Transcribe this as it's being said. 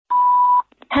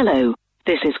Hello,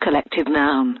 this is Collective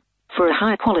Noun. For a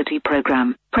high-quality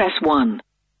program, press 1.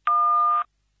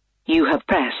 You have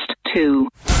pressed 2.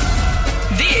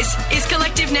 This is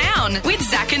Collective Noun with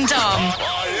Zach and Dom.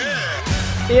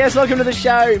 Yes, welcome to the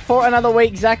show for another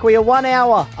week, Zach. We are 1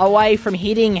 hour away from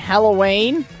hitting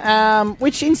Halloween,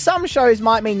 which in some shows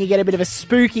might mean you get a bit of a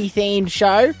spooky-themed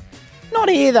show. Not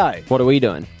here, though. What are we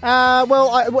doing?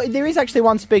 There is actually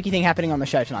one spooky thing happening on the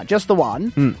show tonight. Just the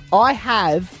one. I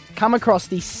have come across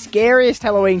the scariest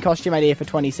Halloween costume idea for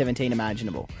 2017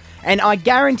 imaginable. And I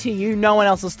guarantee you no one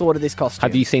else has thought of this costume.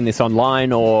 Have you seen this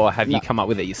online or have you come up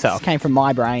with it yourself? This came from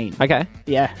my brain. Okay.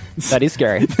 Yeah. That is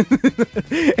scary.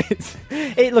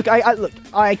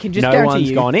 I can just no guarantee one's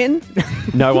you. gone in.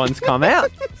 No one's come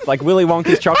out. It's like Willy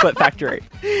Wonka's chocolate factory.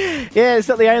 Yeah, it's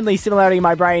not the only similarity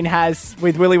my brain has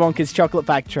with Willy Wonka's chocolate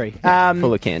factory.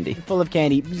 Full of candy. Full of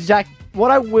candy. Zach, what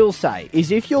I will say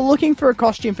is if you're looking for a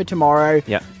costume for tomorrow,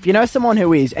 if you know someone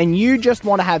who is, and you just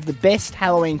want to have the best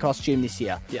Halloween costume this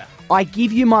year, I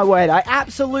give you my word, I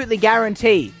absolutely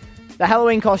guarantee the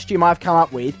Halloween costume I've come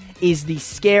up with is the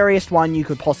scariest one you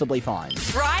could possibly find.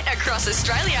 Right across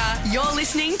Australia, you're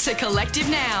listening to Collective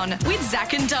Noun with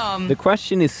Zach and Dom. The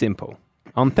question is simple.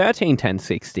 On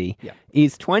 131060,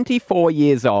 is 24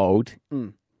 years old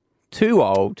too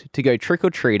old to go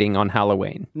trick-or-treating on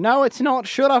Halloween? No, it's not.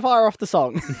 Should I fire off the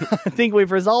song? I think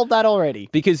we've resolved that already.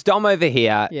 Because Dom over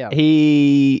here,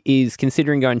 he is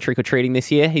considering going trick-or-treating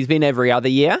this year. He's been every other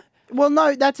year. Well,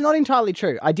 no, that's not entirely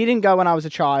true. I didn't go when I was a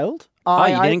child.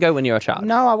 You didn't go when you were a child?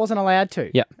 No, I wasn't allowed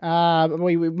to. Yeah.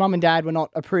 Mum and Dad were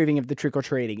not approving of the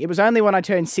trick-or-treating. It was only when I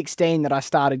turned 16 that I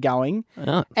started going.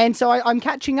 Oh. And so I'm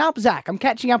catching up, Zach. I'm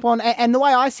catching up on... And the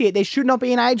way I see it, there should not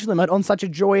be an age limit on such a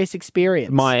joyous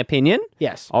experience. My opinion?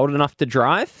 Yes. Old enough to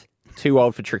drive, too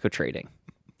old for trick-or-treating.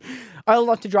 Old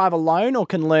enough to drive alone, or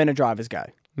can learner drivers go?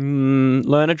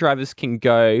 Learner drivers can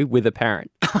go with a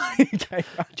parent. Okay.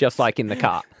 Just like in the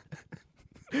car.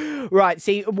 Right,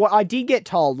 see, what I did get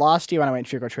told last year when I went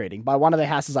trick-or-treating by one of the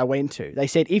houses I went to, they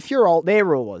said if you're old, their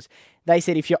rule was, they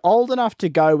said if you're old enough to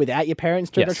go without your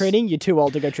parents trick-or-treating, you're too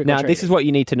old to go trick-or-treating. Now, this is what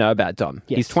you need to know about Dom.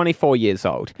 Yes. He's 24 years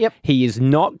old. Yep. He is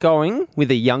not going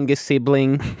with a younger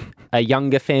sibling, a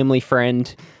younger family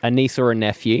friend, a niece or a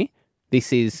nephew.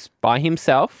 This is by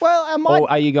himself. Well, I might... Or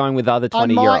are you going with other I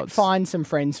 20-year-olds? might find some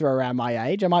friends who are around my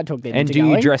age. I might talk them And into do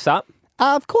going. you dress up?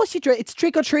 Of course you dress. It's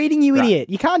trick-or-treating, you idiot.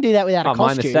 You can't do that without a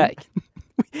costume. My mistake.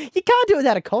 You can't do it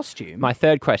without a costume. My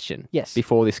third question. Yes.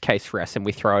 Before this case rests and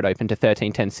we throw it open to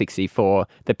 131060 for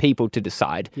the people to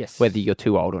decide whether you're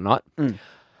too old or not.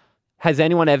 Has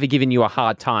anyone ever given you a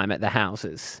hard time at the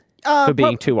houses for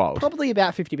being too old? Probably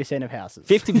about 50% of houses.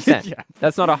 50%? Yeah.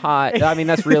 That's not a high. I mean,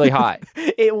 that's really high.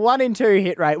 1 in 2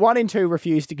 hit rate. 1 in 2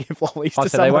 refuse to give lollies to So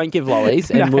someone. they won't give lollies,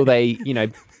 and will they,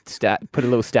 put a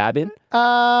little stab in?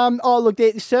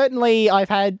 Certainly I've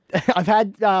had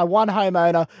one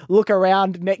homeowner look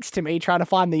around next to me trying to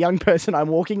find the young person I'm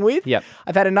walking with. Yep.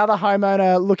 I've had another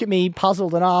homeowner look at me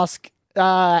puzzled and ask,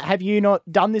 have you not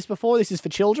done this before? This is for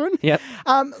children. Yep.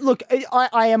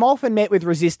 I am often met with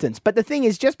resistance, but the thing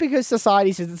is, just because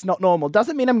society says it's not normal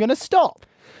doesn't mean I'm going to stop.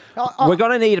 We're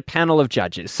going to need a panel of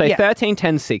judges. So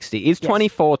 131060, is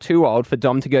 24 too old for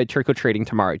Dom to go trick-or-treating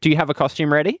tomorrow? Do you have a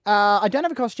costume ready? I don't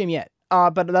have a costume yet.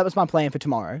 But that was my plan for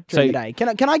tomorrow during the day.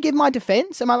 Can I give my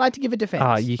defense? Am I allowed to give a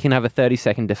defense? You can have a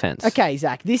 30-second defense. Okay,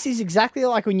 Zach, this is exactly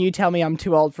like when you tell me I'm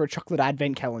too old for a chocolate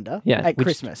advent calendar at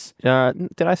Christmas.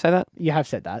 Did I say that? You have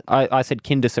said that. I said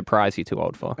Kinder Surprise you're too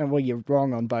old for. And well, you're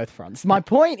wrong on both fronts. My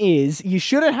point is, you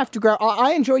shouldn't have to grow...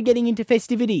 I enjoy getting into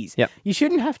festivities. Yep. You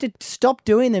shouldn't have to stop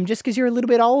doing them just because you're a little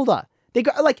bit older. They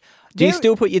go Do you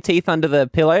still put your teeth under the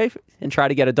pillow and try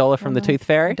to get $1 from the tooth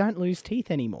fairy? I don't lose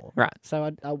teeth anymore. Right.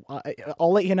 So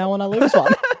I'll let you know when I lose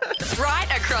one. Right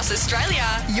across Australia,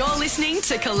 you're listening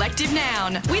to Collective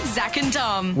Noun with Zach and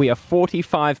Dom. We are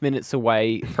 45 minutes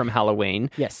away from Halloween.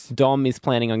 Yes. Dom is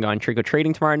planning on going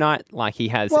trick-or-treating tomorrow night like he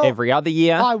has every other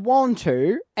year. I want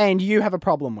to, and you have a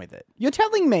problem with it. You're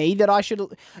telling me that I should...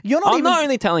 I'm not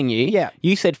only telling you. Yeah.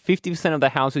 You said 50% of the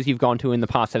houses you've gone to in the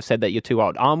past have said that you're too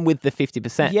old. I'm with the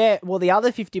 50%. Yeah, well, the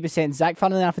other 50%, Zach,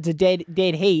 fun enough, it's a dead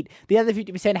heat. The other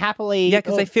 50% happily... Yeah,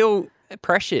 because they feel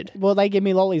pressured. Well, they give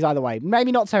me lollies either way.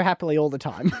 Maybe not so happily all the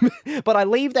time. But I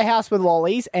leave the house with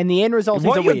lollies, and the end result is a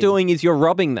win. What you're doing is you're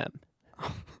robbing them.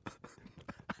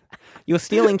 You're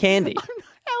stealing candy.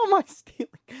 How am I stealing?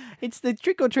 It's the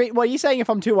trick-or-treat. Well, you're saying if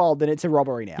I'm too old, then it's a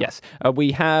robbery now. Yes.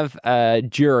 We have a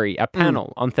jury, a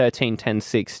panel on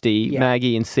 131060. Yeah.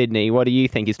 Maggie in Sydney, what do you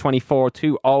think? Is 24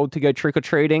 too old to go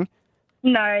trick-or-treating?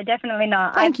 No, definitely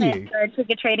not. Thank I you. plan to go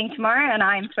trick-or-treating tomorrow, and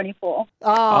I'm 24.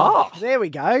 Oh, there we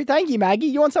go. Thank you, Maggie.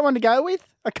 You want someone to go with?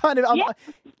 Yeah.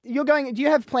 You're going. Do you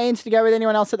have plans to go with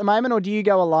anyone else at the moment, or do you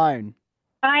go alone?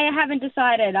 I haven't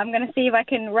decided. I'm going to see if I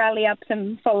can rally up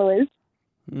some followers.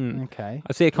 Okay.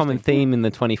 I see a common theme in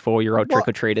the 24-year-old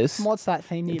trick-or-treaters. What's that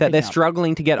theme? That they're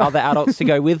struggling to get other adults to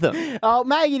go with them. Oh,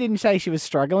 Maggie didn't say she was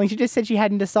struggling. She just said she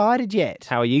hadn't decided yet.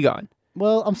 How are you going?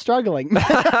 Well, I'm struggling.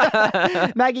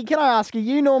 Maggie, can I ask you,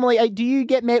 do you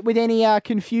get met with any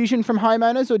confusion from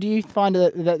homeowners, or do you find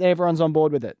that everyone's on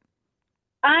board with it?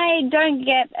 I don't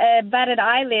get a battered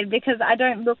eyelid because I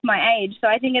don't look my age. So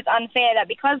I think it's unfair that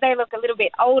because they look a little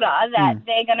bit older that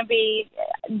they're going to be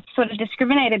sort of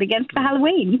discriminated against for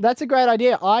Halloween. That's a great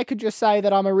idea. I could just say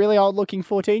that I'm a really old-looking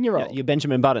 14-year-old. Yeah, you're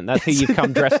Benjamin Button. That's who you've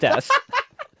come dressed as.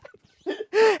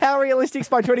 How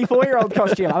realistic's my 24-year-old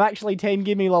costume? I'm actually 10.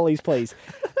 Give me lollies, please.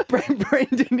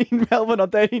 Brendan in Melbourne on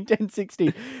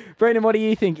 131060. Brendan, what do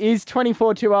you think? Is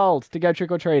 24 too old to go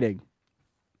trick-or-treating?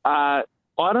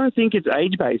 I don't think it's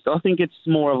age-based. I think it's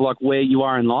more of like where you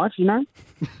are in life, you know?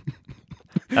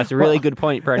 That's a really good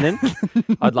point, Brendan.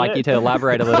 I'd like you to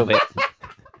elaborate a little bit.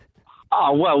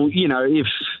 Oh, well, you know,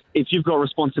 if you've got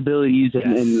responsibilities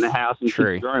in the house and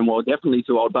True. your own, well, definitely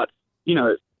too old. But, you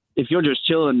know, if you're just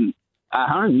chilling at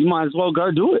home, you might as well go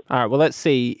do it. All right, well, let's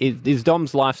see. Is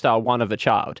Dom's lifestyle one of a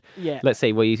child? Yeah. Let's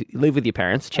see. Well, you live with your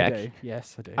parents. Check. I do.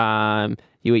 Yes, I do.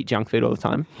 You eat junk food all the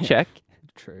time. Check.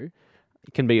 True.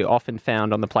 It can be often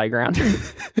found on the playground.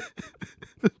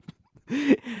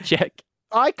 Check.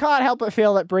 I can't help but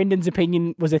feel that Brendan's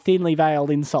opinion was a thinly veiled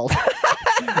insult.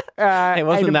 It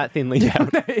wasn't that thinly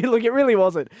veiled. Look, it really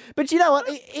wasn't. But you know what?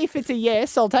 If it's a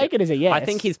yes, I'll take it as a yes. I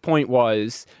think his point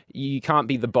was you can't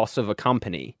be the boss of a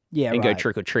company and go right.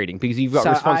 trick-or-treating because you've got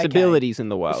responsibilities in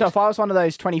the world. So if I was one of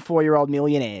those 24-year-old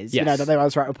millionaires, you know, that they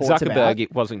always write reports about. Zuckerberg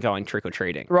it wasn't going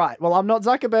trick-or-treating. Right. Well, I'm not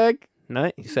Zuckerberg.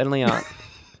 No, you certainly aren't.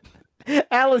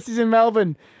 Alice is in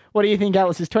Melbourne. What do you think,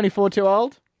 Alice? Is 24 too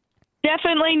old?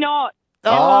 Definitely not.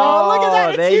 Oh, look at that.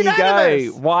 It's there unanimous.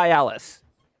 you go. Why, Alice?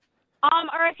 I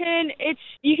reckon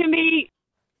you can be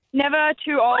never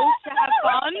too old to have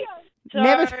fun. So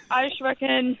I just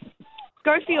reckon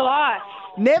go for your life.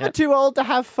 Never too old to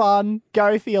have fun.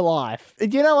 Go for your life.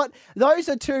 You know what? Those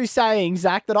are two sayings,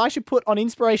 Zach, that I should put on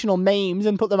inspirational memes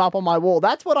and put them up on my wall.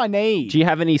 That's what I need. Do you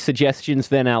have any suggestions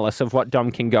then, Alice, of what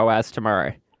Dom can go as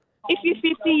tomorrow? If you're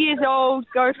 50 years old,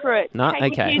 go for it. No?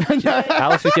 Take Okay. your kids to-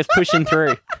 Alice is just pushing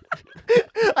through.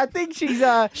 I think she's...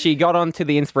 She got onto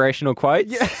the inspirational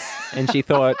quotes and she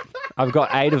thought, I've got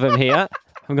 8 of them here.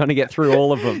 I'm going to get through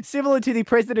all of them. Similar to the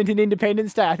President in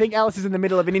Independence Day. I think Alice is in the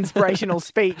middle of an inspirational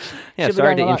speech. Yeah,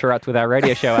 sorry to interrupt with our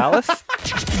radio show, Alice.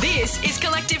 This is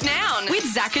Collective Noun with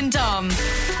Zach and Dom.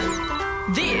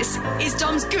 This is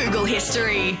Dom's Google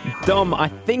history. Dom, I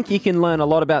think you can learn a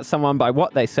lot about someone by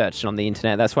what they searched on the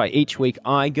internet. That's why each week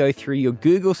I go through your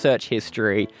Google search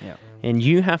history and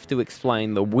you have to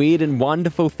explain the weird and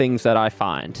wonderful things that I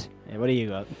find. Yeah, what do you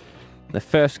got? The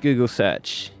first Google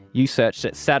search. You searched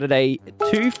it Saturday,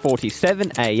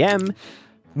 2:47 a.m.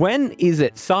 When is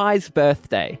it Psy's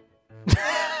birthday?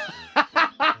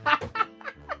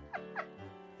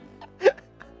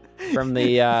 From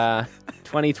the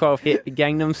 2012 hit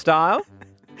Gangnam Style?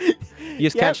 You're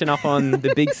just catching up on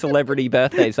the big celebrity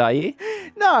birthdays, are you?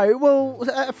 No, well,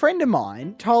 a friend of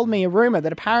mine told me a rumour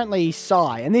that apparently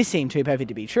Psy, and this seemed too perfect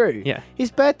to be true,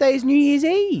 his birthday is New Year's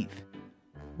Eve.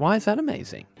 Why is that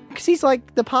amazing? Because he's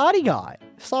like the party guy.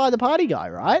 Psy the party guy,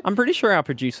 right? I'm pretty sure our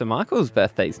producer Michael's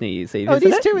birthday's New Year's Eve, it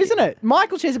is too, isn't it?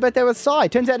 Michael shares a birthday with Psy.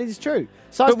 Turns out it is true.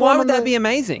 But why would that be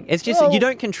amazing? It's just you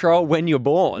don't control when you're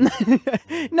born.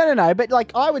 No. But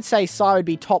like I would say Psy would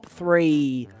be top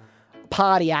 3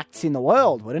 party acts in the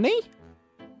world, wouldn't he?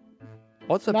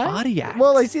 What's a party act?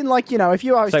 Well, it's in like, you know, if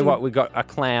you are... So what, we got a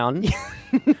clown,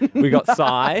 we got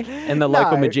Psy, and the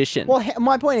local magician. Well,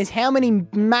 my point is, how many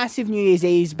massive New Year's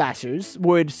Eve bashes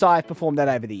would Psy have performed at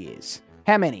over the years?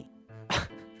 How many?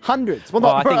 Hundreds. Well,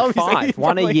 I think 5.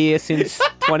 One a year since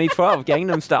 2012,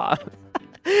 Gangnam Style.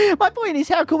 My point is,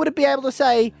 how cool would it be able to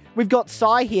say, we've got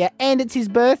Psy here, and it's his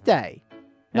birthday?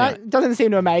 No, it doesn't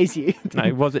seem to amaze you.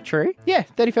 No, was it true? Yeah,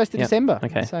 31st of December.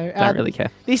 Okay, so, don't really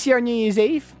care. This year on New Year's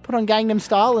Eve, put on Gangnam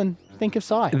Style and think of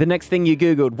Psy. The next thing you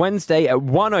Googled, Wednesday at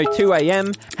 1:02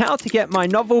 a.m, how to get my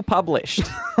novel published.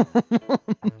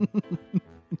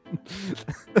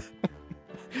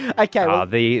 Okay, well...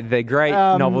 the great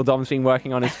novel Dom's been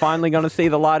working on is finally going to see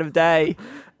the light of day.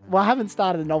 Well, I haven't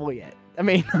started a novel yet. I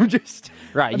mean, I'm just...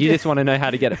 Right, you just want to know how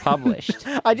to get it published.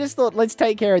 I just thought, let's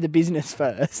take care of the business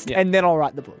first, and then I'll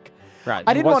write the book. Right.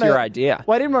 I didn't What's wanna, your idea?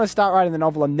 Well, I didn't want to start writing the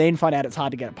novel and then find out it's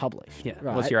hard to get it published. Yeah.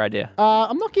 Right? What's your idea?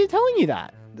 I'm not telling you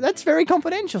that. That's very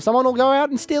confidential. Someone will go out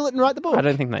and steal it and write the book. I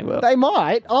don't think they will. They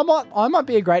might. I might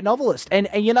be a great novelist. And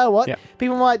you know what? Yep.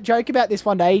 People might joke about this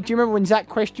one day. Do you remember when Zach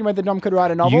questioned whether Dom could write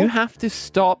a novel? You have to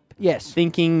stop Yes.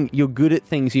 thinking you're good at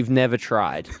things you've never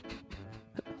tried.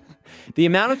 The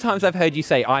amount of times I've heard you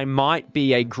say, I might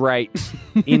be a great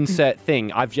insert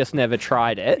thing, I've just never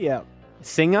tried it. Yeah.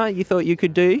 Singer, you thought you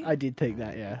could do? I did think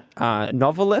that, yeah.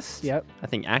 Novelist? Yep. I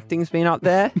think acting's been up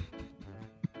there.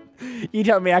 You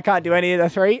tell me I can't do any of the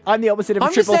three? I'm the opposite of a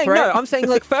I'm just triple saying, threat. no, I'm saying,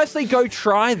 like, firstly, go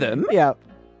try them. Yeah.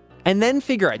 And then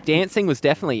figure out. Dancing was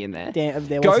definitely in there. There was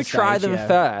Go a try stage, them yeah.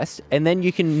 first, and then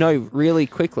you can know really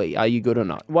quickly, are you good or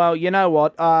not? Well, you know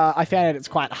what? I found out it's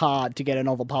quite hard to get a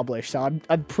novel published, so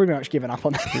I've pretty much given up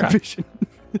on that ambition.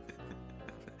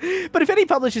 But if any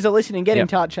publishers are listening, get in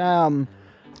touch. I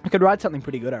could write something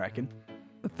pretty good, I reckon.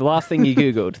 The last thing you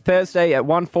Googled. Thursday at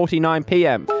 1:49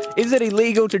 p.m. Is it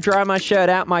illegal to dry my shirt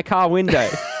out my car window?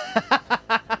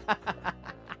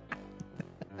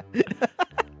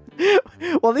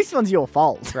 Well, this one's your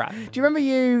fault. Right. Do you remember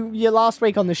you last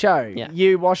week on the show? Yeah.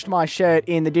 You washed my shirt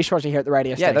in the dishwasher here at the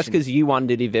radio station. Yeah, that's because you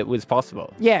wondered if it was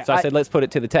possible. Yeah, So I said, let's put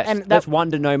it to the test. and Let's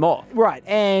wonder no more. Right,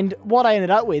 and what I ended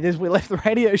up with is we left the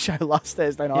radio show last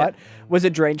Thursday night was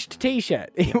a drenched T-shirt.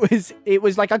 It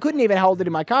was like I couldn't even hold it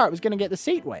in my car. It was going to get the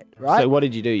seat wet, right? So what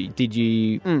did you do? Did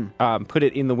you put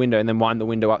it in the window and then wind the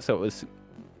window up so it was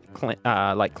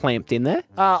clamped in there?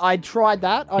 I tried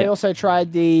that. I also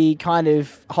tried the kind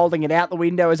of holding it out the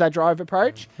window as I drove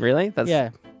approach. Really? That's Yeah.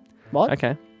 What?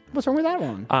 Okay. What's wrong with that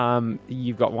one?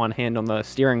 You've got one hand on the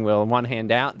steering wheel and one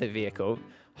hand out the vehicle,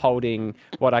 holding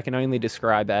what I can only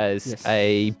describe as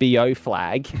a BO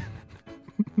flag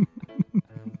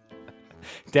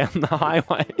down the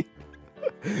highway.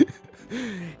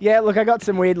 Yeah, look, I got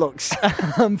some weird looks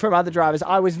from other drivers.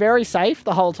 I was very safe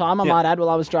the whole time, I might add, while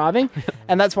I was driving,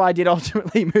 and that's why I did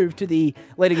ultimately move to the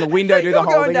letting the window do the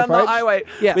holding going down approach. the highway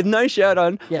with no shirt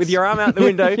on, with your arm out the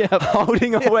window,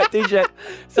 holding a wet T-shirt.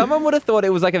 Someone would have thought it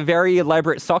was like a very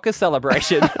elaborate soccer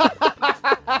celebration.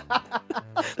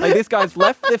 Like this guy's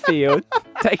left the field,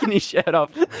 taking his shirt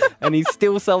off, and he's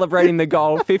still celebrating the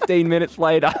goal 15 minutes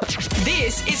later.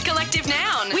 This is Collective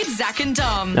Noun with Zach and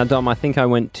Dom. Now, Dom, I think I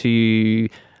went to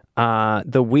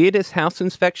the weirdest house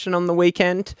inspection on the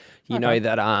weekend. You know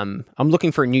that I'm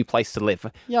looking for a new place to live.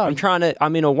 Yeah.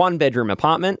 I'm in a 1-bedroom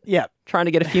apartment. Yeah. Trying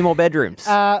to get a few more bedrooms.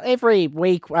 Every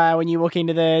week when you walk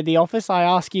into the office, I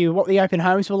ask you what the open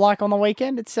homes were like on the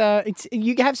weekend. It's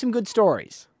you have some good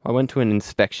stories. I went to an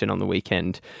inspection on the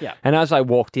weekend. Yeah. And as I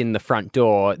walked in the front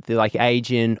door, the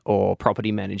agent or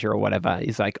property manager or whatever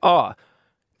is like, oh,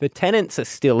 the tenants are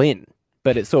still in,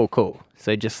 but it's all cool.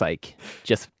 So just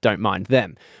don't mind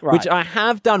them, Right. which I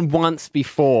have done once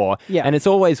before. Yeah. And it's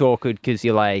always awkward because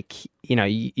you're like,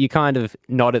 you kind of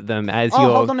nod at them as Oh,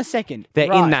 you're. hold on a second. They're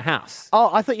Right. in the house.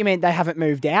 Oh, I thought you meant they haven't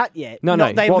moved out yet. No,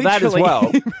 they well, that as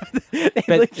well. they're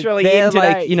But literally they're in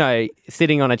today. like,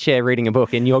 sitting on a chair reading a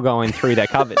book and you're going through their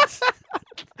cupboards.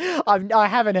 I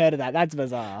haven't heard of that. That's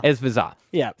bizarre. It's bizarre.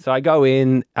 Yeah. So I go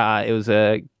in, it was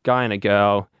a guy and a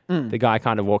girl. The guy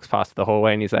kind of walks past the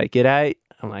hallway and he's like, "G'day."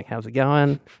 I'm like, "How's it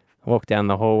going?" I walk down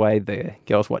the hallway, the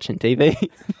girl's watching TV.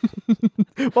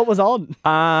 What was on?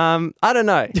 I don't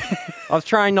know. I was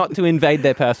trying not to invade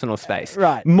their personal space.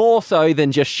 Right. More so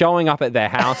than just showing up at their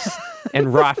house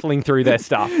and rifling through their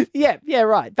stuff. Yeah,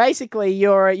 right. Basically,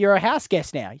 you're a house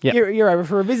guest now. Yeah. You're over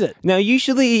for a visit. Now,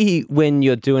 usually when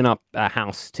you're doing up a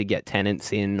house to get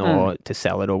tenants in or to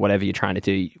sell it or whatever you're trying to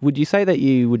do, would you say that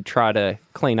you would try to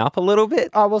clean up a little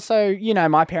bit? Oh, well, so,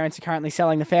 my parents are currently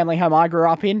selling the family home I grew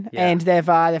up in, and they've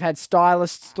had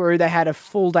stylists through. They had a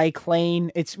full day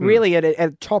clean. It's really at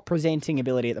a top presenting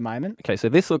ability at the moment. Okay, so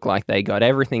this looked like they got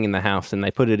everything in the house and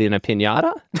they put it in a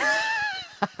piñata.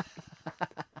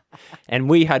 And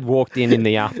we had walked in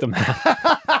the aftermath.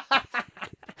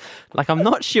 Like, I'm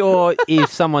not sure if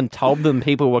someone told them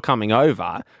people were coming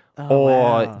over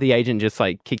or the agent just,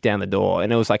 kicked down the door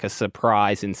and it was like a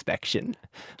surprise inspection.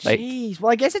 Jeez.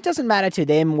 Well, I guess it doesn't matter to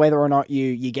them whether or not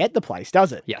you get the place,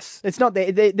 does it? Yes. It's not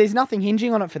there's nothing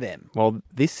hinging on it for them. Well,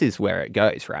 this is where it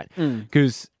goes, right?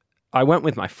 Because I went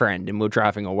with my friend and we were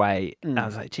driving away. And I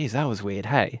was like, geez, that was weird,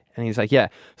 hey? And he's like, yeah.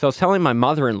 So I was telling my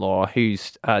mother-in-law,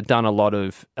 who's done a lot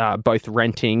of both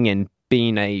renting and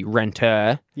being a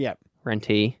renter, Yep.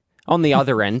 rentee. On the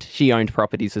other end, she owned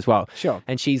properties as well. Sure.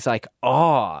 And she's like,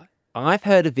 oh, I've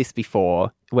heard of this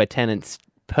before where tenants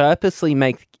purposely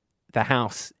make the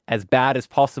house as bad as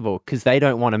possible because they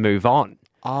don't want to move on.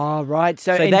 Oh, right.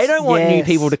 So they don't want new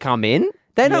people to come in.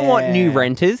 They don't want new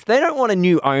renters. They don't want a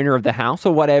new owner of the house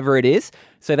or whatever it is.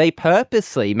 So they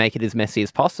purposely make it as messy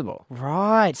as possible.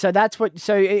 Right. So that's what.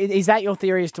 So is that your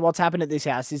theory as to what's happened at this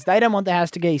house? Is they don't want the house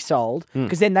to get sold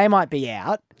because then they might be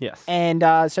out. Yes. And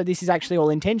so this is actually all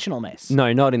intentional mess.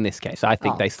 No, not in this case. I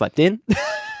think they slept in.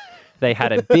 They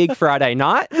had a big Friday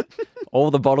night.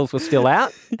 All the bottles were still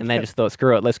out, and they just thought,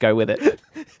 "Screw it, let's go with it."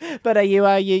 But are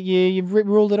you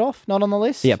ruled it off? Not on the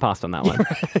list? Yeah, passed on that one.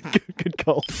 Good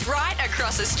call. Right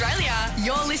across Australia,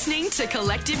 you're listening to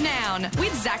Collective Noun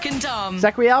with Zach and Dom.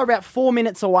 Zach, we are about 4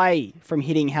 minutes away from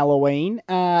hitting Halloween,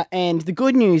 and the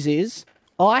good news is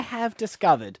I have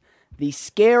discovered the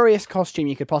scariest costume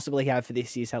you could possibly have for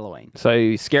this year's Halloween.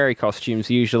 So scary costumes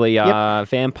usually are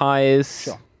vampires,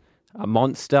 a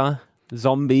monster.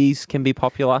 Zombies can be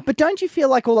popular. But don't you feel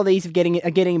like all of these are getting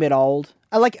a bit old?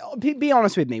 Like, be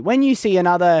honest with me. When you see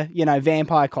another,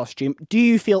 vampire costume, do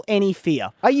you feel any fear?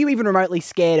 Are you even remotely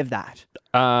scared of that?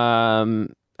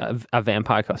 A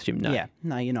vampire costume, no. Yeah,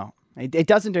 no, you're not. It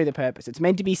doesn't do the purpose. It's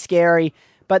meant to be scary,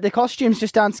 but the costumes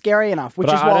just aren't scary enough, which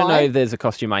is why... I don't know if there's a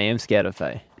costume I am scared of,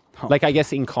 though. Like, I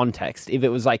guess in context, if it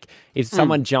was like, if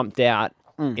someone jumped out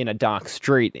in a dark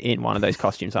street in one of those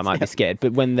costumes, I might be scared.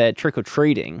 But when they're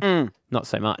trick-or-treating, not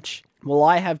so much. Well,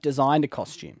 I have designed a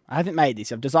costume. I haven't made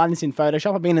this. I've designed this in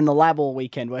Photoshop. I've been in the lab all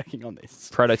weekend working on this.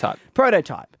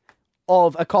 Prototype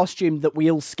of a costume that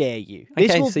will scare you.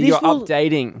 Okay, so you're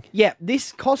updating. Yeah,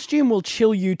 this costume will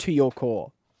chill you to your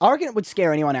core. I reckon it would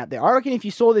scare anyone out there. I reckon if you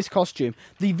saw this costume,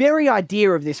 the very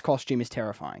idea of this costume is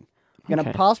terrifying. I'm going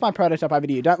to pass my prototype over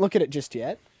to you. Don't look at it just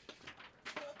yet.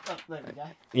 Oh, there we go.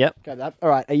 Yep. Got that. All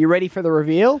right, are you ready for the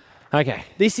reveal? Okay.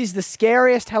 This is the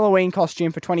scariest Halloween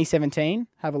costume for 2017.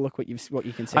 Have a look what you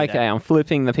can see. Okay, I'm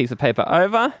flipping the piece of paper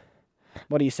over.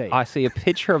 What do you see? I see a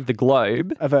picture of the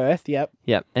globe. Of Earth, yep.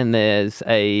 Yep, and there's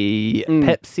a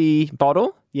Pepsi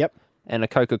bottle. Yep. And a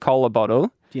Coca-Cola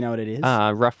bottle. Do you know what it is?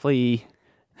 Roughly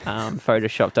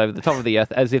photoshopped over the top of the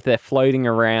Earth as if they're floating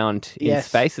around in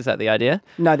space. Is that the idea?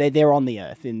 No, they're on the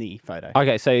Earth in the photo.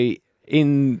 Okay, so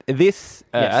in this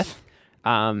Earth...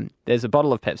 there's a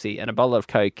bottle of Pepsi and a bottle of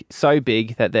Coke so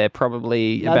big that they're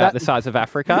probably the size of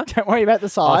Africa. Don't worry about the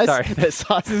size. Oh, sorry. The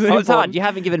size is it's hard. You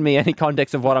haven't given me any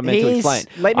context of what I'm meant to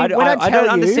explain. I don't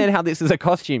understand how this is a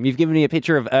costume. You've given me a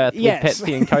picture of Earth with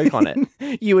Pepsi and Coke on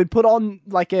it. You would put on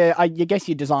I guess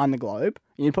you design the globe.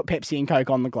 You'd put Pepsi and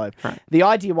Coke on the globe. Right. The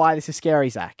idea why this is scary,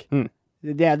 Zach.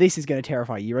 Now this is going to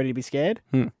terrify you. You ready to be scared?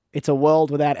 It's a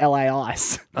world without LA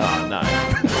ice. Oh, no.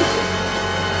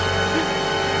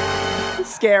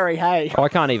 Scary, hey. Oh, I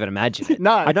can't even imagine it.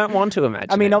 No. I don't want to imagine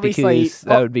it. I mean, obviously...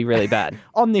 that would be really bad.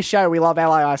 On this show, we love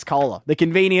LA Ice Cola. The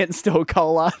convenience store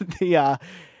cola.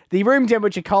 The room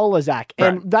temperature cola, Zach.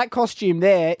 Right. And that costume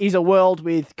there is a world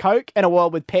with Coke and a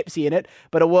world with Pepsi in it,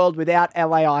 but a world without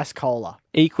LA Ice Cola.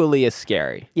 Equally as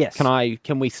scary. Yes.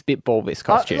 Can we spitball this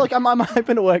costume? Look, I'm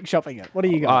open to workshopping it. What do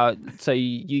you got? So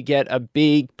you get a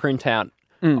big printout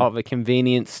of a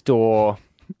convenience store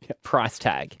price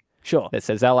tag. Sure. That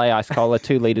says LA Ice Cola,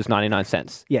 2 litres, 99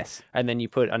 cents. Yes. And then you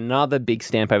put another big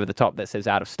stamp over the top that says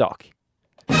out of stock.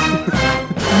 Do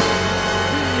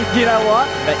you know what?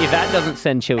 But if that doesn't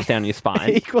send chills down your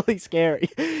spine. Equally scary.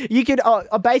 You could,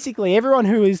 basically, everyone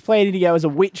who is planning to go as a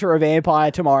witch or a vampire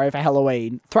tomorrow for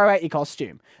Halloween, throw out your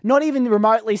costume. Not even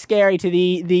remotely scary to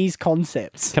these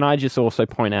concepts. Can I just also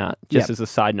point out, just as a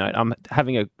side note, I'm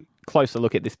having a closer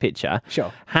look at this picture.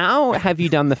 Sure. How have you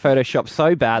done the Photoshop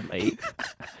so badly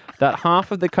that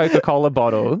half of the Coca-Cola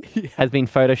bottle has been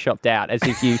photoshopped out as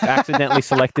if you've accidentally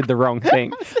selected the wrong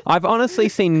thing? I've honestly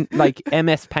seen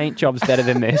MS Paint jobs better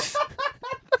than this.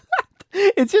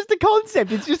 It's just a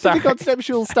concept. It's just the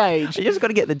conceptual stage. You just got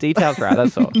to get the details right,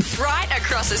 that's all. Right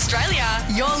across Australia,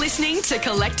 you're listening to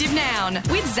Collective Noun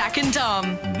with Zach and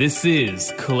Dom. This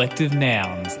is Collective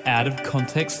Noun's Out of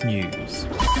Context News.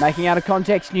 Making out of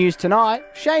context news tonight,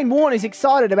 Shane Warne is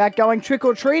excited about going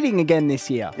trick-or-treating again this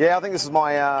year. Yeah, I think this is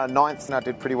my ninth and I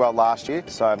did pretty well last year,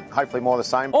 so hopefully more of the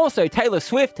same. Also, Taylor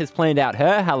Swift has planned out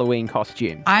her Halloween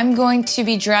costume. I'm going to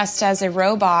be dressed as a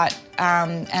robot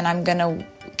and I'm going to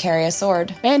carry a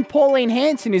sword. And Pauline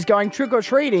Hanson is going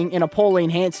trick-or-treating in a Pauline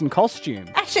Hanson costume.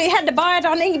 Actually had to buy it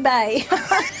on eBay.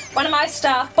 One of my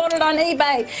staff bought it on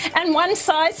eBay, and one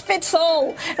size fits all.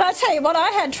 And I tell you what, I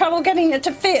had trouble getting it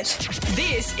to fit.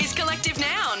 This is Collective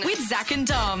Noun with Zach and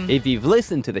Dom. If you've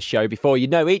listened to the show before, you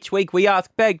know each week we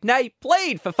ask, beg, nay,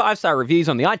 plead for 5-star reviews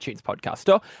on the iTunes podcast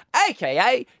store,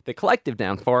 a.k.a. the Collective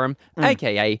Noun Forum,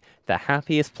 a.k.a. the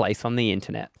happiest place on the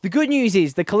internet. The good news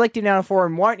is the Collective Noun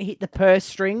Forum won't hit the purse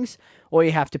strings. All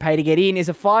you have to pay to get in is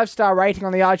a 5-star rating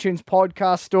on the iTunes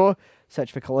podcast store.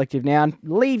 Search for Collective Noun.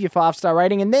 Leave your 5-star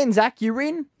rating. And then, Zach, you're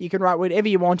in. You can write whatever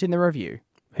you want in the review.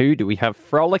 Who do we have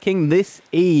frolicking this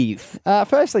eve?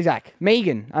 Firstly, Zach,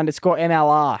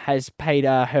 Megan_MLR has paid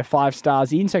her 5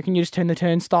 stars in. So can you just turn the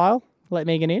turnstile? Let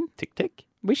Megan in. Tick, tick.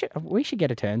 We should get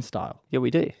a turnstile. Yeah,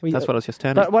 we do. That's what I was just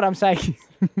turning. But what I'm saying,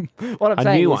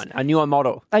 a newer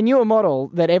model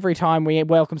that every time we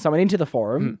welcome someone into the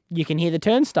forum, you can hear the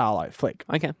turnstile flick.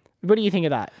 Okay. What do you think of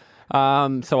that?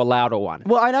 So a louder one.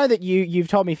 Well, I know that you've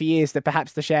told me for years that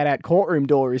perhaps the shout-out courtroom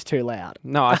door is too loud.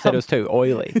 No, I said it was too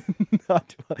oily.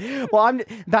 Well,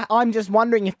 I'm just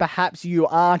wondering if perhaps you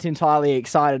aren't entirely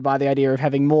excited by the idea of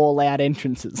having more loud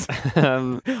entrances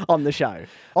on the show.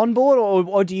 On board,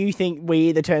 or do you think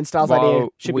the turnstiles idea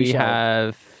should be shown? We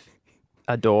have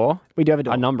a door. We do have a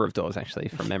door. A number of doors, actually,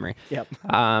 from memory. Yep.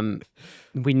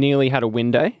 We nearly had a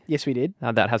window. Yes, we did.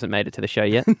 That hasn't made it to the show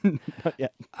yet. Not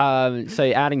yet. So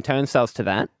adding turnstiles to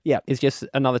that Yep. is just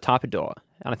another type of door.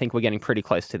 And I think we're getting pretty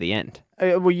close to the end.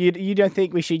 Well, you don't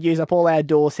think we should use up all our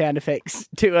door sound effects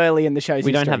too early in the show's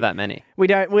We history? don't have that many. We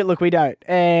don't. We don't.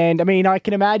 And, I mean, I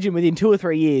can imagine within 2 or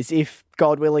 3 years, if,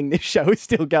 God willing, this show is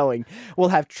still going, we'll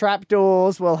have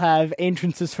trapdoors, we'll have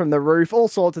entrances from the roof, all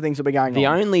sorts of things will be going on. The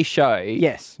only show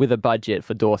Yes. with a budget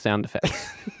for door sound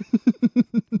effects.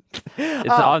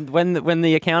 It's when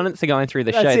the accountants are going through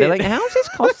the show, they're like, how is this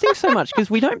costing so much?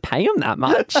 Because we don't pay them that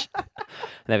much. And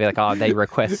they'll be like, oh, they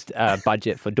request a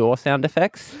budget for door sound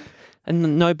effects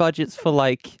and no budgets for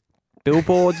like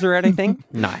billboards or anything?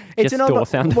 No, it's just door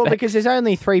sound effects. Well, because there's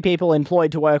only 3 people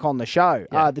employed to work on the show.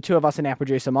 Yeah. The 2 of us and our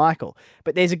producer, Michael.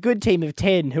 But there's a good team of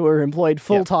 10 who are employed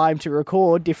full-time to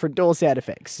record different door sound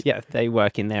effects. Yeah, they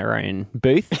work in their own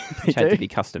booth, which had to be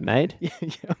custom made.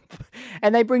 Yeah.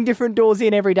 And they bring different doors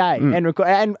in every day and record.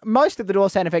 And most of the door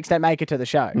sound effects don't make it to the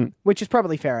show, which is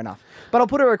probably fair enough. But I'll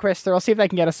put a request through. I'll see if they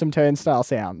can get us some turnstile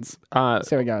sounds.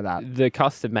 So we go with that. The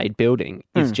custom made building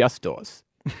is just doors.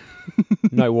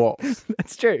 No walls.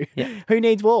 That's true. Yeah. Who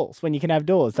needs walls when you can have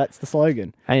doors? That's the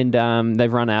slogan. And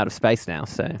they've run out of space now,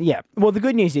 so... Yeah. Well, the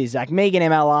good news is, Zach, Megan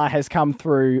MLR has come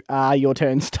through your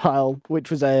turnstile,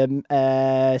 which was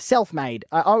a self-made,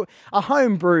 a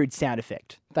home-brewed sound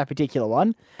effect, that particular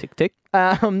one. Tick, tick.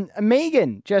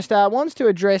 Megan just wants to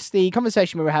address the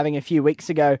conversation we were having a few weeks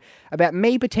ago about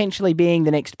me potentially being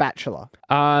the next Bachelor.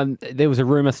 There was a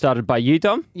rumour started by you,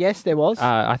 Dom. Yes, there was.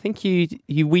 I think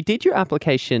we did your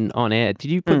application on air.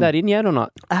 Did you put that in yet or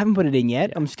not? I haven't put it in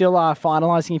yet. I'm still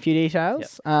finalising a few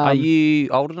details. Yep. Are you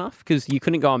old enough? Because you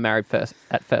couldn't go on Married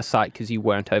at First Sight because you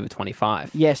weren't over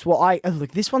 25. Yes, well,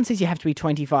 look, this one says you have to be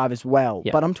 25 as well,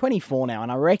 but I'm 24 now,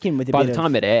 and I reckon with by the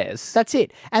time it airs. That's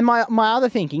it. And my other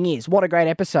thinking is, what a great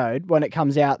episode when it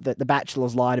comes out that the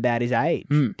Bachelor's lied about his age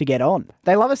to get on.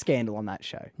 They love a scandal on that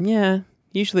show. Yeah.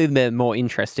 Usually they're more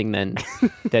interesting than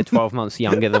they're 12 months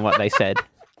younger than what they said.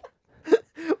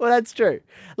 Well, that's true.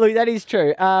 Look, that is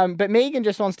true. But Megan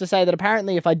just wants to say that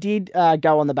apparently if I did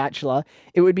go on The Bachelor,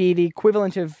 it would be the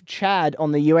equivalent of Chad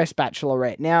on the US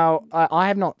Bachelorette. Now, I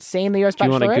have not seen the US Bachelorette. Do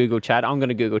you want to Google Chad? I'm going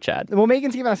to Google Chad. Well,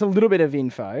 Megan's given us a little bit of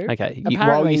info. Okay.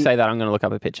 While you say that, I'm going to look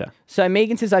up a picture. So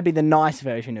Megan says I'd be the nice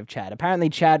version of Chad. Apparently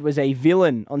Chad was a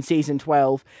villain on season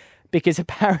 12 because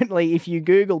apparently if you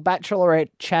Google Bachelorette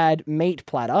Chad meat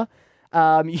platter,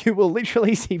 you will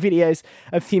literally see videos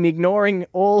of him ignoring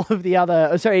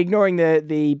ignoring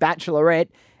the Bachelorette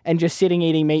and just sitting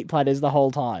eating meat platters the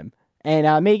whole time.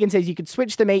 And Megan says you could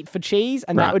switch the meat for cheese,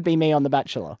 and that would be me on The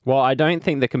Bachelor. Well, I don't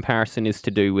think the comparison is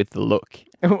to do with the look.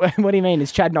 What do you mean?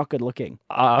 Is Chad not good looking?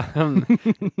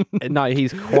 No,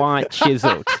 he's quite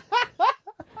chiseled.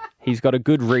 He's got a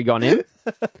good rig on him.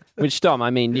 Which, Dom, I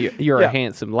mean, you're a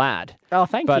handsome lad. Oh,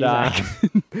 thank you, Zach.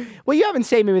 Well, you haven't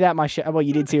seen me without my shirt. Well,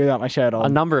 you did see me without my shirt on. A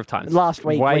number of times. Last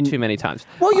week. Way too many times.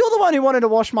 Well, you're the one who wanted to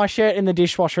wash my shirt in the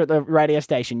dishwasher at the radio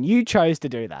station. You chose to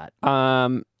do that.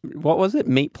 What was it?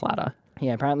 Meat platter.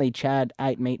 Yeah, apparently Chad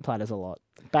ate meat platters a lot.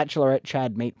 Bachelorette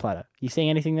Chad meat platter. You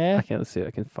seeing anything there? Okay, let's see if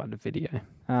I can find a video.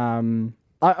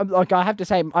 I have to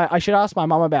say, I should ask my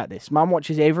mum about this. Mum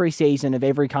watches every season of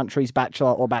every country's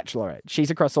Bachelor or Bachelorette.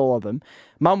 She's across all of them.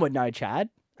 Mum would know Chad.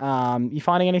 You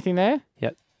finding anything there?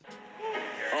 Yep.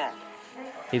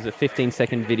 Here's a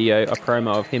 15-second video, a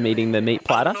promo of him eating the meat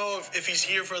platter. I don't know if he's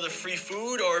here for the free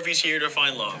food or if he's here to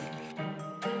find love.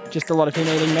 Just a lot of him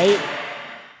eating meat?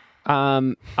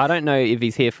 I don't know if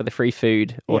he's here for the free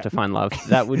food or to find love.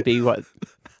 That would be what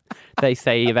they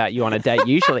say about you on a date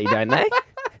usually, don't they?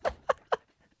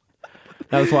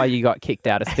 That was why you got kicked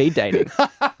out of speed dating.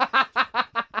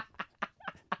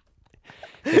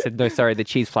 They said, no, sorry, the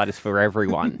cheese platter's for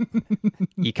everyone.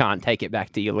 You can't take it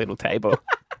back to your little table.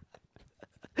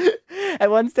 At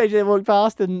one stage, they walked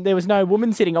past and there was no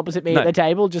woman sitting opposite me at the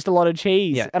table, just a lot of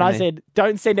cheese. Yeah, and I said,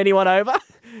 don't send anyone over.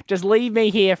 Just leave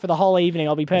me here for the whole evening.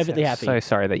 I'll be perfectly happy. So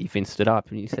sorry that you've been stood up.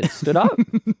 And you said, stood up?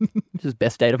 This is the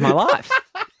best date of my life.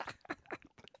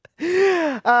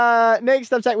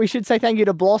 Next up, Zach, we should say thank you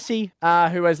to Blossy,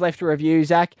 who has left a review,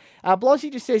 Zach.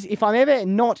 Blossy just says, if I'm ever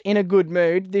not in a good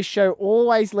mood, this show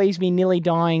always leaves me nearly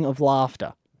dying of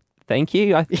laughter. Thank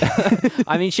you.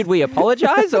 I mean, should we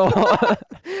apologise or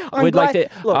I'd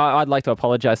like to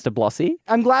apologise to Blossy.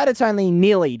 I'm glad it's only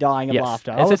nearly dying of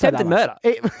laughter. It's attempted murder.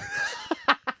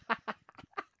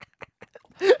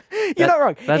 You're not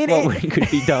wrong. That's what we could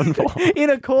be done for. In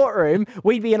a courtroom,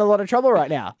 we'd be in a lot of trouble right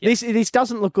now. Yep. This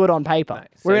doesn't look good on paper. No.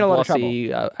 We're in a lot of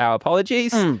trouble. Our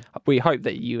apologies. We hope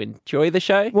that you enjoy the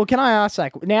show. Well, can I ask,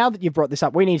 like, now that you've brought this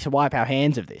up, we need to wipe our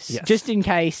hands of this. Yes. Just in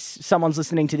case someone's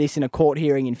listening to this in a court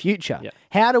hearing in future. Yep.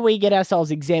 How do we get ourselves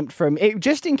exempt from it?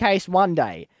 Just in case one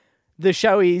day the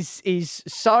show is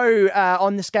so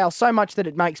on the scale so much that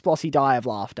it makes Blossy die of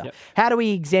laughter. Yep. How do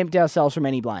we exempt ourselves from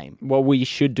any blame? Well, we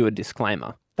should do a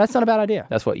disclaimer. That's not a bad idea.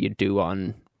 That's what you do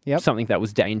on something that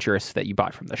was dangerous that you buy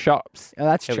from the shops. Oh,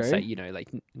 that's it true. Would say, like,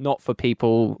 not for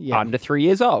people under 3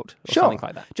 years old or something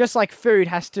like that. Just like food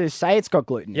has to say it's got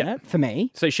gluten in it, for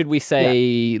me. So should we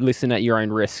say listen at your own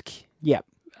risk? Yep.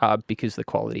 Because the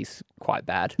quality's quite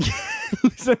bad.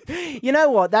 So, you know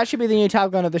what? That should be the new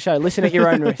tagline of the show. Listen at your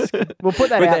own risk. We'll put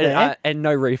that out there. And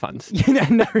no refunds.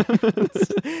 No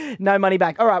refunds. No money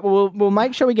back. All right, well, we'll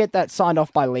make sure we get that signed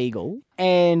off by legal.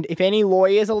 And if any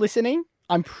lawyers are listening,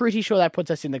 I'm pretty sure that puts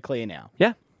us in the clear now.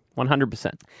 Yeah,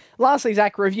 100%. Lastly,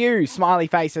 Zach, review. Smiley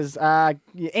faces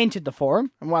entered the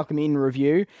forum and welcome in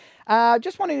review.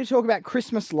 Just wanted to talk about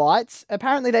Christmas lights.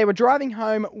 Apparently, they were driving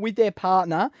home with their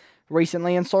partner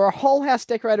recently and saw a whole house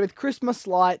decorated with Christmas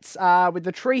lights, with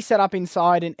the tree set up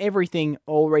inside and everything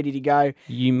all ready to go.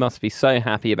 You must be so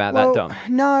happy about that, Dom.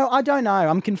 No, I don't know.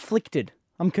 I'm conflicted.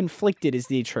 Is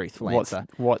the truthful answer.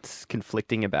 What's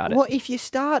conflicting about it? Well, if you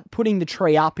start putting the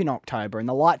tree up in October and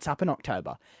the lights up in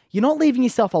October, you're not leaving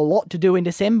yourself a lot to do in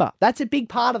December. That's a big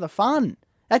part of the fun.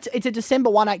 It's a December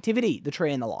 1 activity, the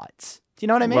tree and the lights. Do you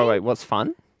know what I mean? Wait, what's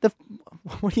fun?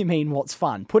 What do you mean, what's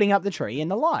fun? Putting up the tree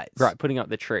and the lights. Right, putting up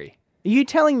the tree. Are you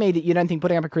telling me that you don't think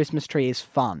putting up a Christmas tree is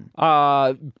fun?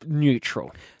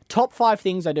 Neutral. Top 5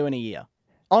 things I do in a year.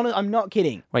 I'm not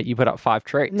kidding. Wait, you put up 5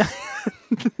 trees? No.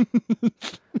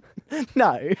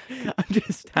 No.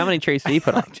 How many trees do you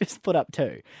put up? I just put up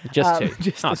 2. Just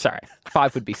 2? Sorry.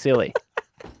 5 would be silly.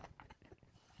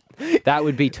 That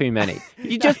would be too many.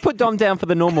 You just put Dom down for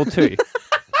the normal 2.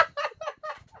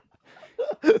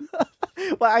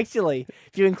 Well, actually,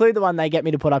 if you include the one they get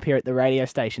me to put up here at the radio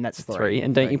station, that's 3.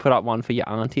 And don't you put up one for your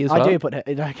auntie as well? I do put it.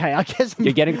 Okay, I guess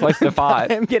you're getting close to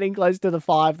 5. I'm getting close to the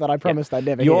 5 that I promised I'd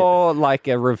never You're like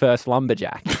a reverse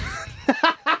lumberjack.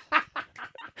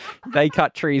 They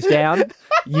cut trees down,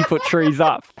 you put trees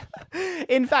up.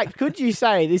 In fact, could you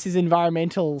say this is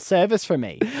environmental service for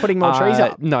me, putting more trees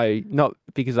up? No, not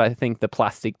because I think the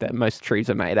plastic that most trees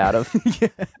are made out of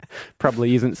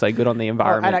probably isn't so good on the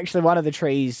environment. And actually, one of the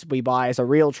trees we buy is a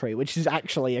real tree, which is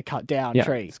actually a cut down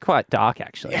tree. It's quite dark,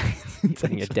 actually.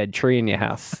 Having a dead tree in your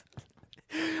house.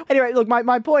 Anyway, look,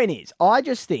 my point is, I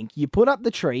just think you put up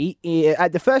the tree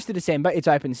at the 1st of December, it's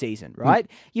open season, right?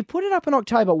 You put it up in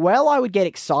October, well, I would get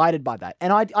excited by that.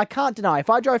 And I can't deny, if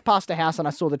I drove past a house and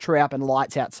I saw the tree up and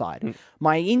lights outside,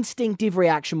 my instinctive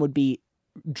reaction would be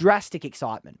drastic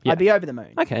excitement. I'd be over the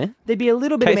moon. Okay. There'd be a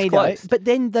little bit of me, though. But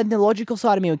then the logical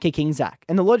side of me would kick in, Zach.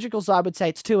 And the logical side would say,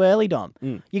 it's too early, Dom.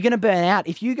 You're going to burn out.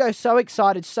 If you go so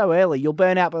excited so early, you'll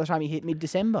burn out by the time you hit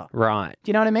mid-December. Right. Do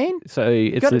you know what I mean? So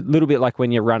it's a little bit like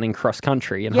when you're running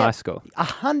cross-country in high school.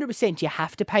 100%. You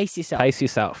have to pace yourself. Pace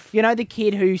yourself. You know the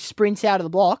kid who sprints out of the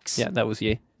blocks? Yeah, that was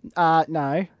you.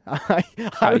 No.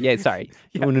 Sorry.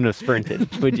 You wouldn't have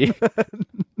sprinted, would you?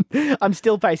 I'm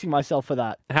still pacing myself for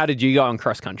that. How did you go on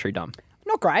cross-country, Dom?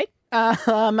 Not great.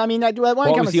 I mean, that won't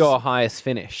what come was your highest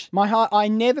finish? I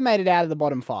never made it out of the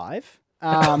bottom 5.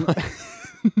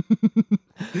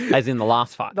 As in the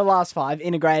last 5? The last 5,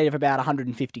 integrated of about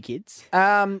 150 kids.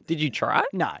 Did you try?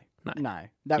 No.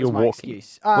 That was my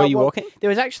excuse. Were you walking? There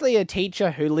was actually a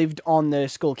teacher who lived on the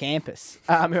school campus,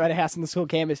 who had a house on the school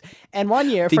campus. And one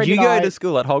year, Did you go to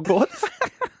school at Hogwarts?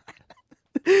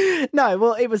 No,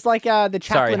 well, it was like the chaplain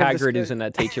Sorry, of the Hagrid isn't a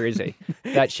teacher, is he?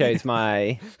 That shows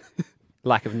my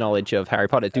lack of knowledge of Harry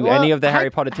Potter. Do Well, any of the Harry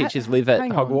Potter teachers live at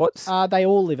hang on. Hogwarts? They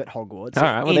all live at Hogwarts. All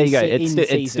right, well, there you go.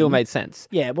 It still made sense.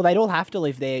 Yeah, well, they'd all have to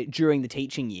live there during the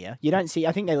teaching year. You don't see,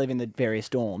 I think they live in the various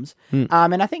dorms.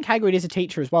 And I think Hagrid is a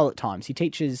teacher as well at times. He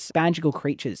teaches magical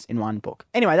creatures in one book.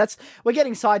 Anyway, we're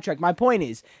getting sidetracked. My point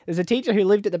is, there's a teacher who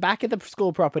lived at the back of the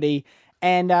school property,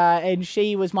 and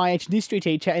she was my ancient history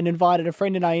teacher and invited a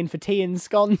friend and I in for tea and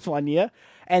scones one year.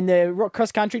 And the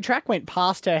cross-country track went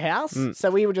past her house,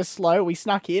 so we were just slow. We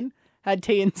snuck in, had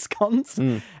tea and scones,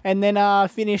 and then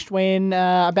finished when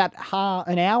about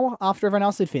an hour after everyone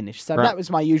else had finished. So that was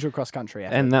my usual cross-country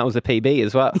effort. And that was a PB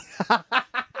as well.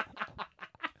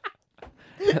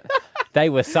 They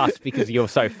were sus because you're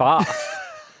so fast.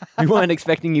 We weren't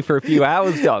expecting you for a few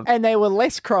hours, Dom. And there were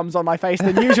less crumbs on my face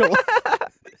than usual.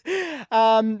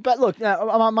 But look,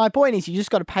 my point is you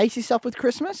just got to pace yourself with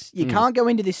Christmas. You can't go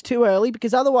into this too early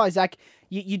because otherwise, Zach,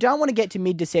 you don't want to get to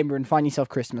mid-December and find yourself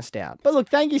Christmased out. But look,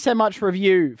 thank you so much,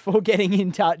 Review, for getting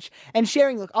in touch and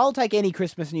sharing. Look, I'll take any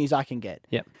Christmas news I can get.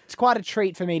 Yep. It's quite a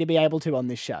treat for me to be able to on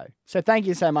this show. So thank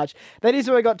you so much. That is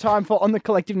what we got time for on the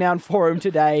Collective Noun Forum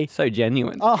today. So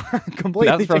genuine. Oh,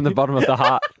 completely That's from the bottom of the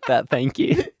heart, that thank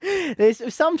you.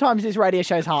 Sometimes this radio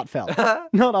show's heartfelt.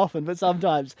 Not often, but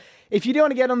sometimes. If you do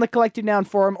want to get on the Collective Noun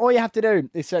Forum, all you have to do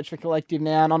is search for Collective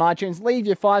Noun on iTunes, leave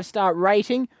your 5-star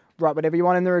rating, write whatever you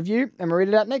want in the review, and we'll read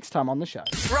it out next time on the show.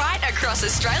 Right across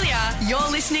Australia, you're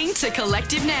listening to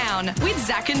Collective Noun with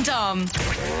Zach and Dom.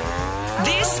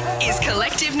 This is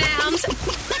Collective Noun's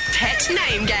Pet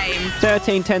Name Game.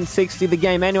 13 10 60, the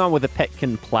game anyone with a pet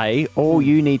can play. All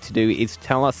you need to do is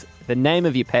tell us the name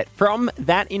of your pet. From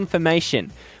that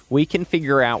information, we can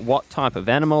figure out what type of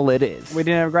animal it is. We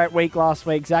didn't have a great week last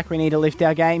week, Zach. We need to lift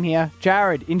our game here.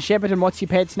 Jared, in Shepparton, what's your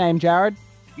pet's name, Jared?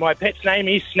 My pet's name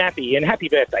is Snappy, and happy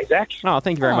birthday, Zach. Oh,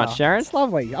 thank you very much, Jared. It's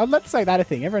lovely. Let's say that a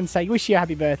thing. Everyone say, wish you a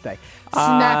happy birthday.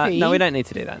 Snappy. No, we don't need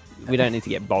to do that. We don't need to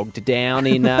get bogged down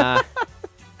in...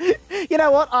 You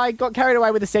know what? I got carried away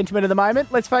with the sentiment of the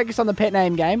moment. Let's focus on the pet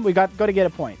name game. We've got to get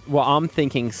a point. Well, I'm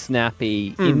thinking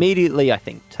Snappy. Immediately, I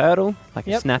think turtle, like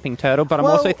a snapping turtle. But I'm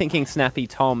also thinking Snappy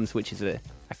Toms, which is a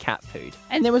cat food.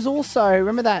 And there was also,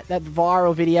 remember that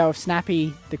viral video of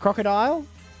Snappy the crocodile?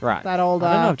 Right. That old...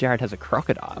 I don't know if Jared has a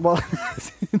crocodile. Well,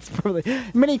 it's probably...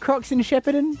 Many crocs in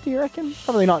Shepparton, do you reckon?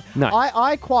 Probably not. No.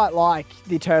 I quite like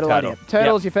the turtle idea.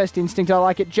 Turtle's your first instinct. I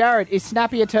like it. Jared, is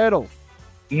Snappy a turtle?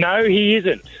 No, he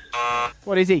isn't.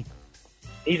 What is he?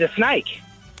 He's a snake.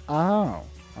 Oh.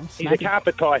 He's a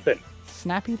carpet python.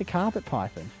 Snappy the carpet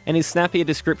python. And is Snappy a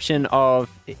description of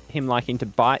him liking to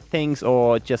bite things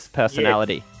or just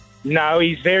personality? Yeah. No,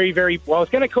 he's very, very... Well, I was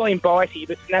going to call him bitey,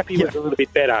 but Snappy was a little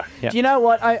bit better. Do you know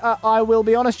what? I will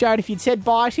be honest, Jared, if you'd said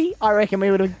bitey, I reckon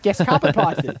we would have guessed carpet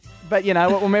python. But you know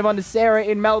what? We'll move on to Sarah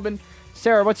in Melbourne.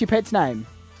 Sarah, what's your pet's name?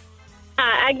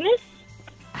 Agnes.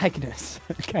 Agnes.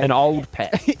 Okay. An old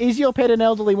pet. Is your pet an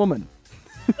elderly woman?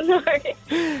 No.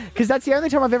 Because that's the only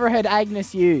time I've ever heard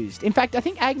Agnes used. In fact, I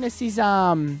think Agnes is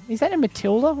that in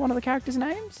Matilda, one of the characters'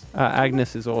 names?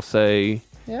 Agnes is also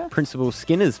Principal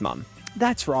Skinner's mum.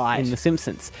 That's right. In The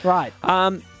Simpsons. Right.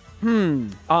 I'm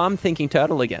thinking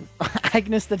turtle again.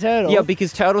 Agnes the turtle? Yeah,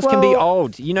 because turtles can be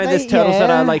old. You know, there's turtles that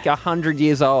are like 100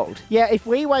 years old. Yeah, if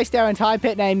we waste our entire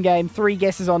pet name game, 3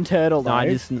 guesses on turtle, though.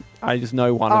 No, I just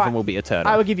know one of them will be a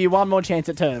turtle. I will give you one more chance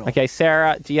at turtle. Okay,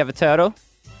 Sarah, do you have a turtle?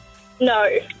 No.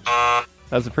 That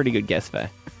was a pretty good guess there.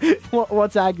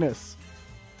 What's Agnes?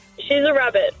 She's a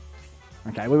rabbit.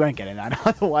 Okay, we won't get in that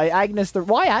either way.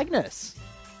 Why Agnes?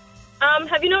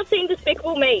 Have you not seen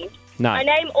Despicable Me? No. I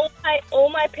name all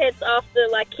my pets after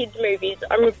kids movies.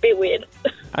 I'm a bit weird.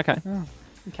 Okay. Oh,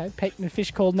 okay, pet and a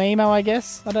fish called Nemo, I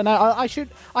guess. I don't know.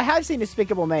 I have seen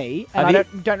Despicable Me, and I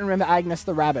don't remember Agnes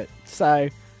the rabbit. So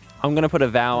I'm going to put a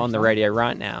vow on the radio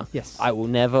right now. Yes. I will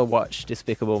never watch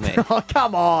Despicable Me. Oh,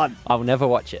 come on. I will never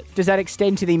watch it. Does that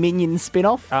extend to the Minions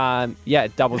spin-off? Yeah,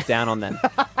 it doubles down on them.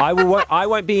 I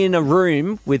won't be in a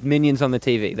room with Minions on the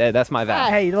TV. That's my vow.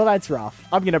 Hey, well, that's rough.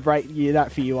 I'm going to break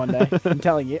that for you one day. I'm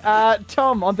telling you.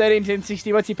 Tom, on 13 10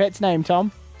 60, what's your pet's name,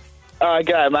 Tom?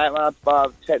 Okay, mate. My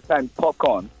pet's name's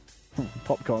Popcorn.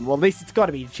 Popcorn. Well, at least it's got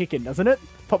to be chicken, doesn't it?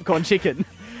 Popcorn chicken.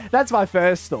 That's my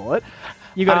first thought.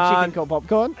 You got a chicken called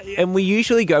Popcorn? And we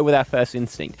usually go with our first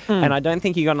instinct. And I don't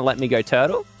think you're going to let me go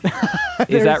turtle.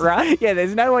 Is that right? Yeah,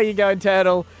 there's no way you're going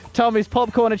turtle. Tom, is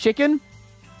Popcorn a chicken?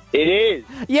 It is.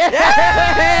 Yay!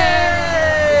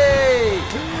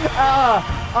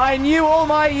 I knew all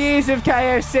my years of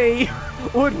KFC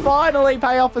would finally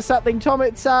pay off for something. Tom,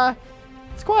 it's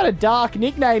quite a dark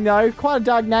nickname, though. Quite a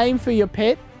dark name for your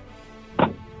pet.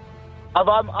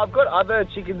 I've got other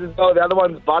chickens as well. The other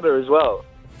one's Butter as well.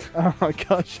 Oh, my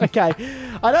gosh. Okay.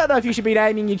 I don't know if you should be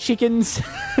naming your chickens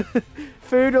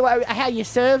food or how you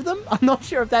serve them. I'm not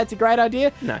sure if that's a great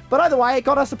idea. No. But either way, it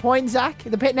got us a point, Zach.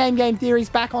 The pet name game theory's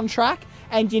back on track,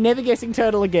 and you're never guessing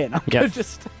turtle again. I'm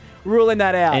just ruling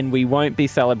that out. And we won't be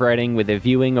celebrating with a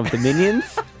viewing of the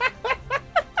Minions.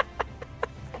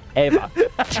 Ever.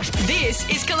 This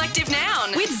is Collective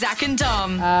Noun with Zach and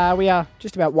Dom. We are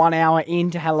just about 1 hour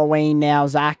into Halloween now,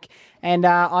 Zach. And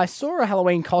I saw a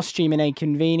Halloween costume in not a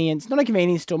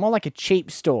convenience store, more like a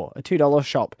cheap store, a $2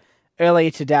 shop,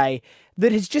 earlier today,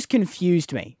 that has just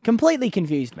confused me, completely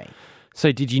confused me.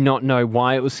 So did you not know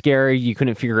why it was scary? You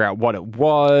couldn't figure out what it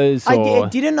was? I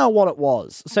didn't know what it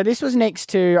was. So this was next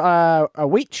to a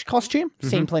witch costume.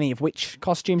 Seen plenty of witch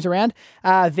costumes around.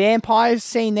 Vampires,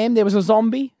 seen them. There was a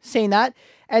zombie, seen that.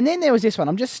 And then there was this one.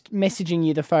 I'm just messaging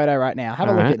you the photo right now. Have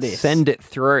a look at this. Send it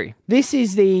through. This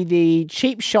is the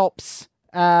cheap shops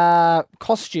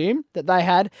costume that they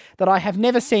had that I have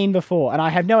never seen before, and I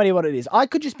have no idea what it is. I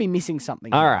could just be missing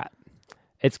something. All right.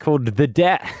 It's called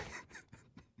the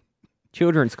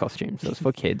children's costumes. So it's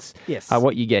for kids. Yes.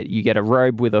 What you get a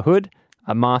robe with a hood,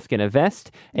 a mask and a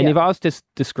vest. And if I was to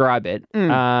describe it,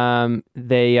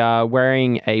 they are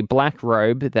wearing a black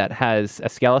robe that has a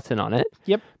skeleton on it.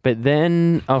 Yep. But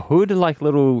then a hood, like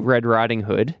Little Red Riding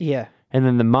Hood. Yeah. And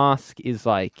then the mask is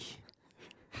like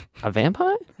a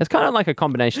vampire? It's kind of like a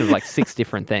combination of like 6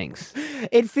 different things.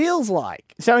 It feels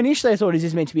like. So initially I thought, is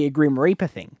this meant to be a Grim Reaper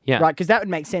thing? Yeah. Right? Because that would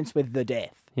make sense with the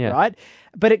death. Yeah. Right?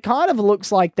 But it kind of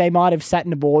looks like they might have sat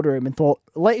in a boardroom and thought,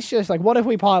 let's just, what if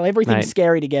we pile everything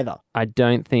scary together? I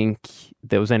don't think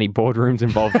there was any boardrooms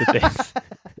involved with this.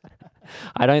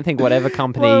 I don't think whatever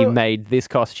company made this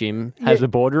costume has a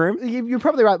boardroom. You're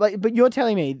probably right. But you're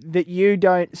telling me that you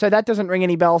don't... So that doesn't ring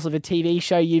any bells of a TV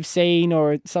show you've seen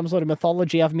or some sort of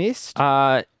mythology I've missed?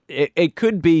 It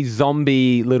could be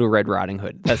zombie Little Red Riding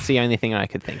Hood. That's the only thing I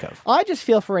could think of. I just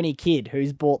feel for any kid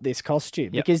who's bought this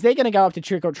costume because they're going to go up to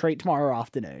trick or treat tomorrow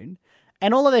afternoon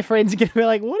and all of their friends are going to be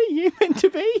like, what are you meant to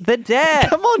be? The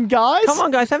Death. Come on,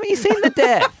 guys. Haven't you seen The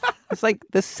Death? It's like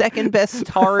the second best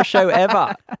horror show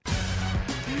ever.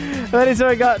 That is all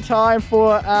we got time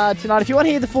for tonight. If you want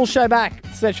to hear the full show back,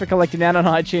 search for Collective Noun on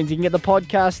iTunes. You can get the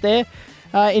podcast there.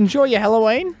 Enjoy your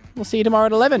Halloween. We'll see you tomorrow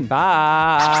at 11.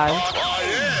 Bye.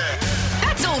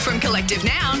 That's all from Collective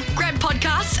Noun. Grab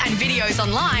podcasts and videos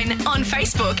online on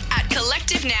Facebook at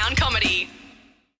Collective Noun Comedy.